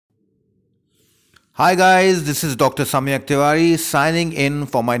Hi, guys, this is Dr. Samyak Tiwari signing in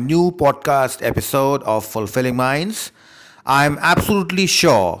for my new podcast episode of Fulfilling Minds. I'm absolutely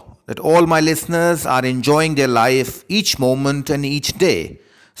sure that all my listeners are enjoying their life each moment and each day.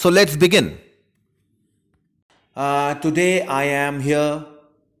 So let's begin. Today, I am here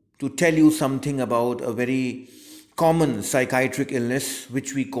to tell you something about a very common psychiatric illness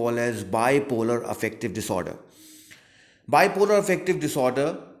which we call as bipolar affective disorder. Bipolar affective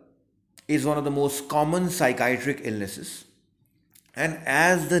disorder is one of the most common psychiatric illnesses. And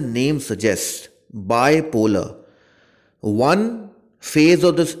as the name suggests, bipolar, one phase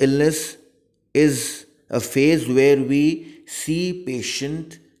of this illness is a phase where we see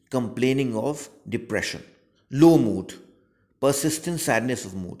patient complaining of depression, low mood, persistent sadness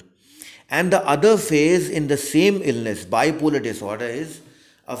of mood. And the other phase in the same illness, bipolar disorder, is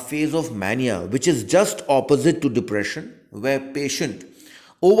a phase of mania, which is just opposite to depression, where patient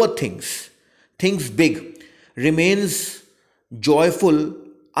overthinks, thinks big, remains joyful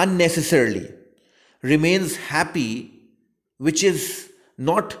unnecessarily, remains happy, which is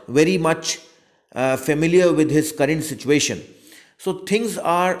not very much familiar with his current situation. So things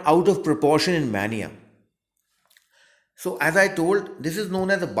are out of proportion in mania. So, as I told, this is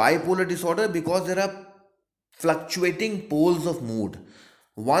known as a bipolar disorder because there are fluctuating poles of mood.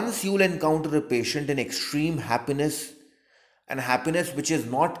 Once you will encounter a patient in extreme happiness and happiness which is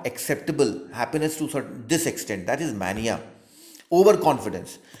not acceptable, happiness to this extent, that is mania,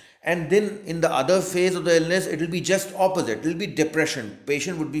 overconfidence. And then in the other phase of the illness, it will be just opposite. It will be depression.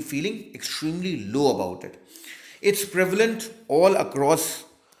 Patient would be feeling extremely low about it. It's prevalent all across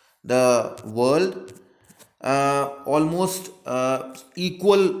the world, almost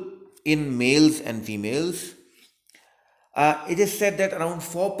equal in males and females. It is said that around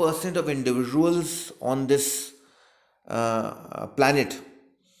 4% of individuals on this planet,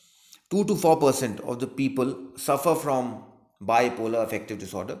 2 to 4% of the people suffer from bipolar affective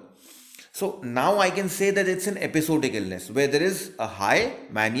disorder. So now I can say that it's an episodic illness where there is a high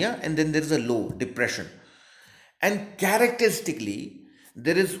mania and then there is a low depression. And characteristically,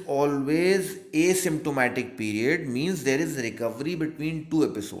 there is always asymptomatic period, means there is recovery between two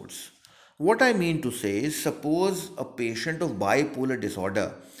episodes. What I mean to say is, suppose a patient of bipolar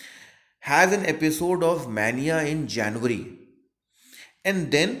disorder has an episode of mania in January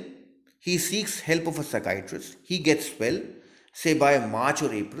and then he seeks help of a psychiatrist. He gets well, say by March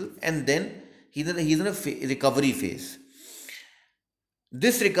or April, and then he's in a recovery phase.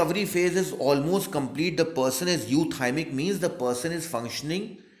 This recovery phase is almost complete. The person is euthymic, means the person is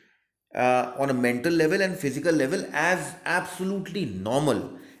functioning on a mental level and physical level as absolutely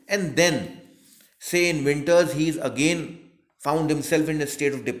normal. And then, say in winters, he's again found himself in a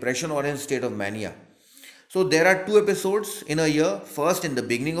state of depression or in a state of mania. So there are two episodes in a year. First in the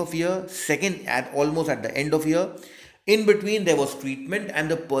beginning of year, second at almost at the end of year. In between there was treatment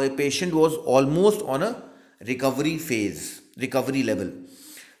and the patient was almost on a recovery phase, recovery level.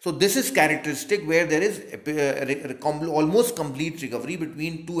 So this is characteristic where there is almost complete recovery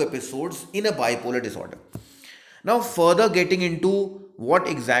between two episodes in a bipolar disorder. Now further getting into what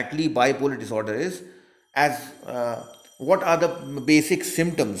exactly bipolar disorder is, as what are the basic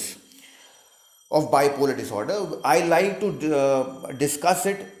symptoms of bipolar disorder, I like to discuss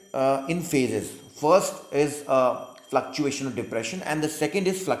it in phases. First is fluctuation of depression, and the second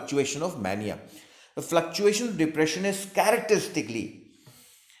is fluctuation of mania. The fluctuation of depression is characteristically,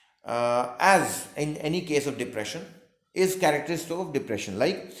 as in any case of depression, is characteristic of depression,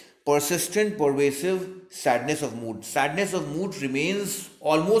 like persistent, pervasive sadness of mood. Sadness of mood remains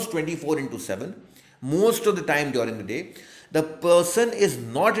almost 24 into 7, most of the time during the day. The person is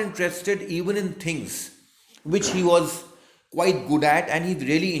not interested even in things which he was quite good at and he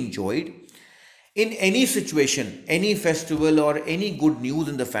really enjoyed. In any situation, any festival or any good news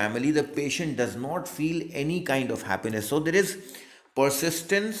in the family, the patient does not feel any kind of happiness. So there is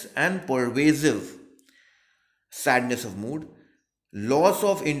persistence and pervasive sadness of mood, loss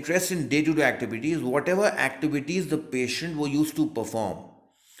of interest in day-to-day activities, whatever activities the patient was used to perform,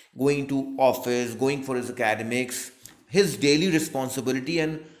 going to office, going for his academics, his daily responsibility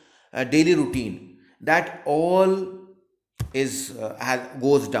and daily routine, that all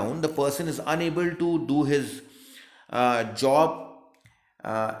goes down. The person is unable to do his job,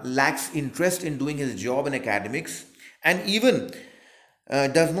 lacks interest in doing his job and academics, and even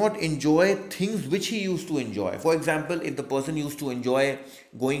does not enjoy things which he used to enjoy. For example, if the person used to enjoy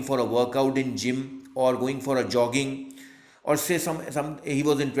going for a workout in gym or going for a jogging, or say some he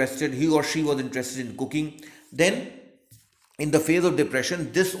or she was interested in cooking, then in the phase of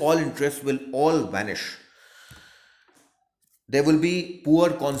depression this all interest will all vanish. There will be poor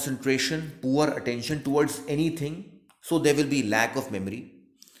concentration, poor attention towards anything. So there will be lack of memory.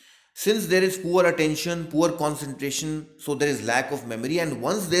 Since there is poor attention, poor concentration, so there is lack of memory. And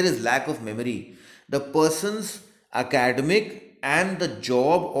once there is lack of memory, the person's academic and the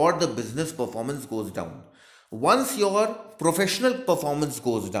job or the business performance goes down. Once your professional performance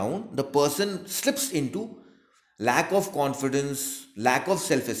goes down, the person slips into lack of confidence, lack of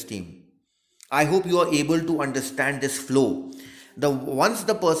self esteem. I hope you are able to understand this flow. The once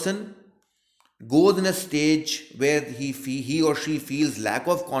the person goes in a stage where he or she feels lack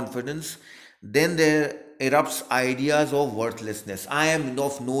of confidence, then there erupts ideas of worthlessness. I am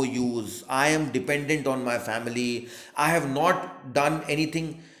of no use. I am dependent on my family. I have not done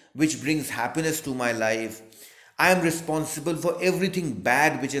anything which brings happiness to my life. I am responsible for everything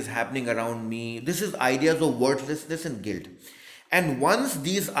bad which is happening around me. This is ideas of worthlessness and guilt. And once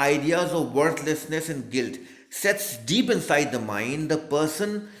these ideas of worthlessness and guilt sets deep inside the mind, the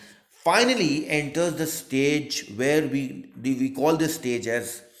person finally enters the stage where we call this stage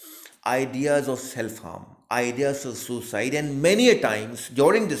as ideas of self-harm, ideas of suicide. And many a times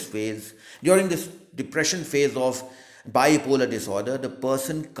during this phase, during this depression phase of bipolar disorder, the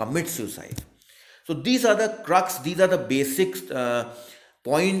person commits suicide. So these are the crux, these are the basic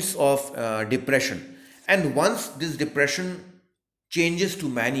points of depression. And once this depression changes to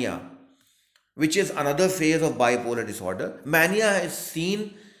mania, which is another phase of bipolar disorder, mania is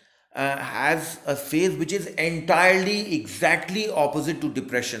seen has a phase which is entirely exactly opposite to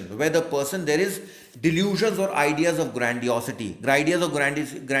depression, where the person there is delusions or ideas of grandiosity, ideas of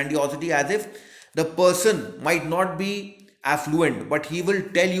grandiosity, as if the person might not be affluent, but he will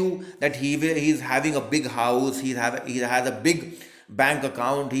tell you that he is having a big house, he has a big bank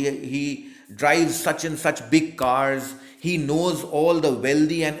account, he drives such and such big cars, he knows all the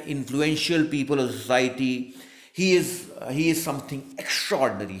wealthy and influential people of society, he is something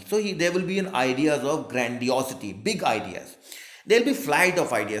extraordinary. So there will be an ideas of grandiosity, big ideas. There will be flight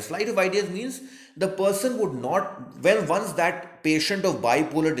of ideas. Flight of ideas means the person would not, well, once that patient of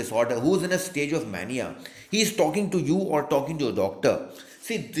bipolar disorder who is in a stage of mania, he is talking to you or talking to a doctor.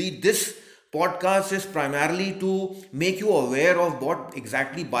 See, this podcast is primarily to make you aware of what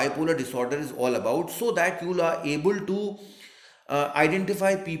exactly bipolar disorder is all about, so that you are able to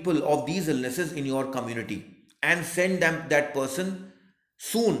identify people of these illnesses in your community and send that person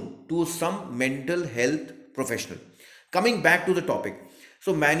soon to some mental health professional. Coming back to the topic.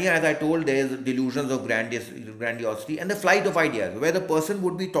 So mania, as I told, there is delusions of grandiosity and the flight of ideas, where the person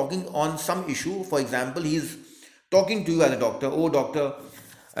would be talking on some issue. For example, he is talking to you as a doctor. Oh, doctor,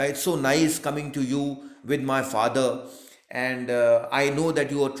 it's so nice coming to you with my father, and I know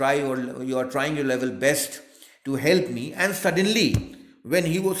that you are trying your level best to help me. And suddenly, when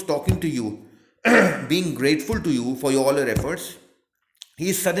he was talking to you, being grateful to you for all your efforts,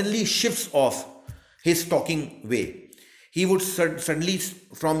 he suddenly shifts off his talking way. He would suddenly,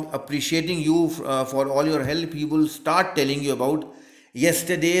 from appreciating you for all your help, he will start telling you about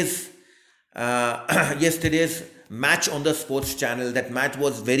yesterday's yesterday's match on the sports channel. That match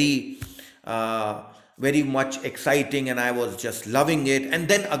was very much exciting, and I was just loving it. And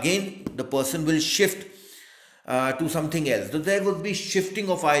then again, the person will shift to something else. So there would be shifting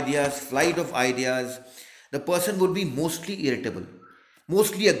of ideas, flight of ideas. The person would be mostly irritable,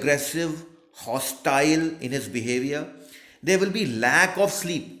 mostly aggressive, hostile in his behavior. There will be lack of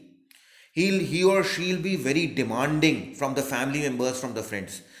sleep. He or she will be very demanding from the family members, from the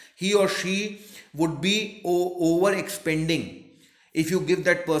friends. He or she would be over expending. If you give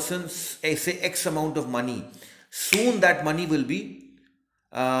that person, say, X amount of money, soon that money will be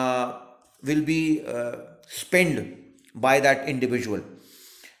spent by that individual.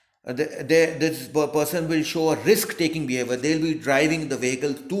 This person will show a risk-taking behavior. They will be driving the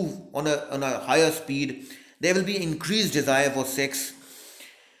vehicle on a higher speed. There will be increased desire for sex.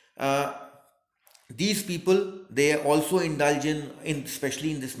 These people, they also indulge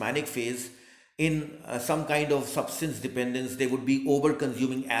especially in this manic phase, in some kind of substance dependence. They would be over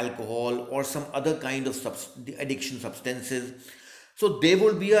consuming alcohol or some other kind of addiction substances. So there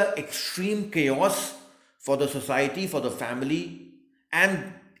will be a extreme chaos for the society, for the family,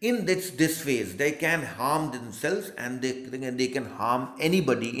 and in this phase, they can harm themselves, and they can harm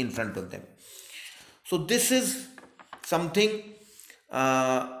anybody in front of them. So this is something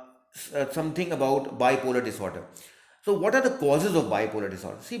something about bipolar disorder. So what are the causes of bipolar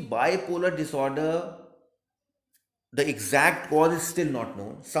disorder? See, bipolar disorder, the exact cause is still not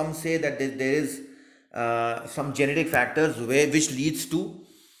known. Some say that there is some genetic factors which leads to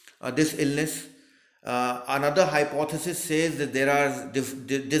this illness. Another hypothesis says that there are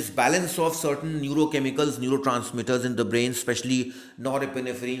disbalance of certain neurochemicals, neurotransmitters in the brain, especially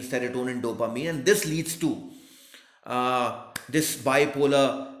norepinephrine, serotonin, dopamine, and this leads to this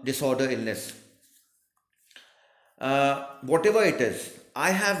bipolar disorder illness. Whatever it is,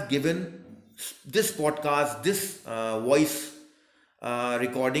 I have given this podcast, this voice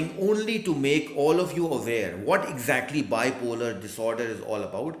recording only to make all of you aware what exactly bipolar disorder is all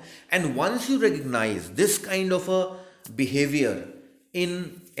about. And once you recognize this kind of a behavior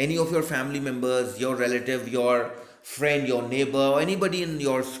in any of your family members, your relative, your friend, your neighbor, or anybody in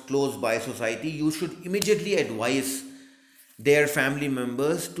your close by society, you should immediately advise their family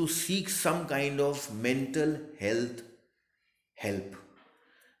members to seek some kind of mental health help.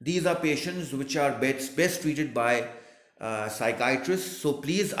 These are patients which are best treated by psychiatrists. So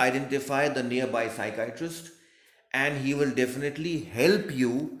please identify the nearby psychiatrist, and he will definitely help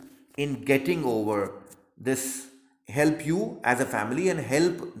you in getting over this, help you as a family, and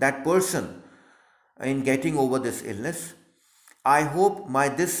help that person in getting over this illness. I hope my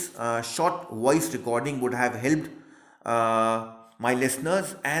this short voice recording would have helped my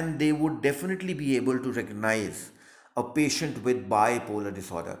listeners, and they would definitely be able to recognize a patient with bipolar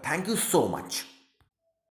disorder. Thank you so much.